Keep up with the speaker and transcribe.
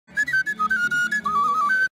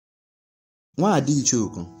Nwaada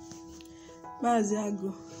Ichoku. Maazi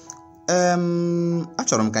Agu.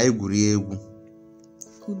 Achọrọ m ka anyị gwurie egwu.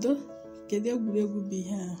 Udo, kedu egwuregwu bụ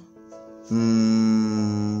ihe a?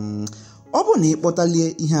 Ọ bụ na ị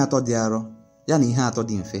kpọtalie ihe atọ dị arọ ya na ihe atọ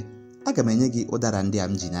dị mfe, aga m enye gị ụdara ndị a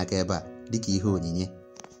m ji n'aka ebe a dịka ihe onyinye.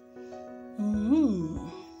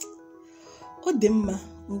 Ọ dị mma,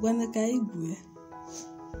 ngwana ka anyị gwuo.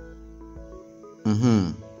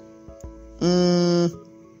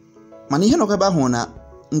 Mana ihe nọkwa ebe ahụ na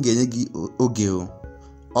m ga-enye gị oge o.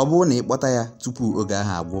 Ọ bụrụ na ị kpọta ya tupu oge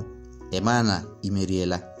ahụ agwụ, ị mara na ị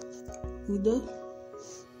meriela. Udo.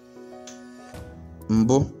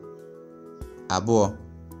 Mbụ, abụọ,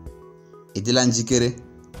 ị dịla njikere?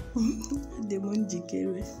 Dị m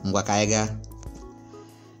njikere. Ngwa ka anyị gaa.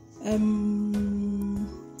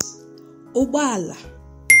 Ụgbọala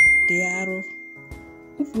dị arọ,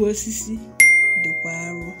 ukwu osisi dịkwa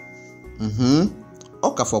arọ. Ọ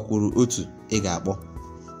ka fọkwuru otu ị ga-akpọ.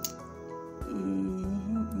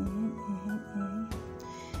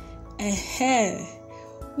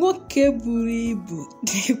 Nwoke buru ibu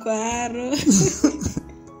dịkwa arọ.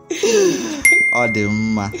 Ọ dị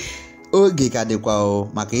mma. Oge ka dịkwa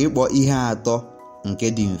maka ịkpọ ihe atọ nke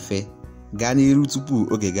dị mfe. Gaa n'iru tupu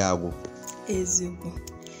oge gị agwụ. Ezigbo.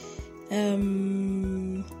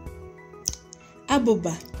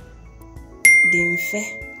 Abụba dị mfe.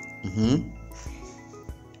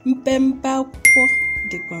 Mpempe akwụkwọ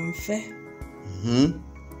dịkwa mfe.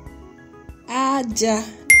 Aja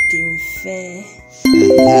dị mfe.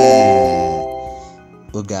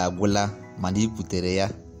 Oge agwụla mana ị kwutere ya.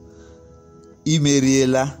 Ị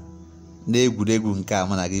meriela n'egwuregwu nke a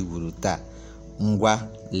mụ na gị gwuru taa. Ngwa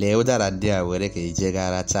lee ụdara ndị a were ka ije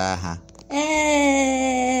gara chaa ha.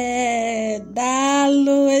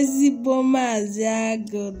 Daalụ ezigbo Maazi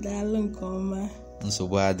Agu, daalụ nke ọma.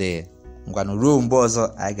 Nsogbu adịghị. Ngwanụ ruo mgbe ọzọ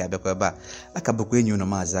anyị ga-abịakwa ebe a. Aka bụkwa enyi unu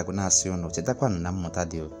Maazi Agu na-asị unu chetakwanụ na mmụta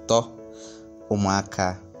dị ụtọ.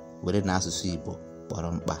 Ụmụaka were na asụsụ Igbo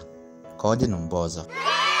kpọrọ mkpa. Ka ọ dị na mgbe ọzọ.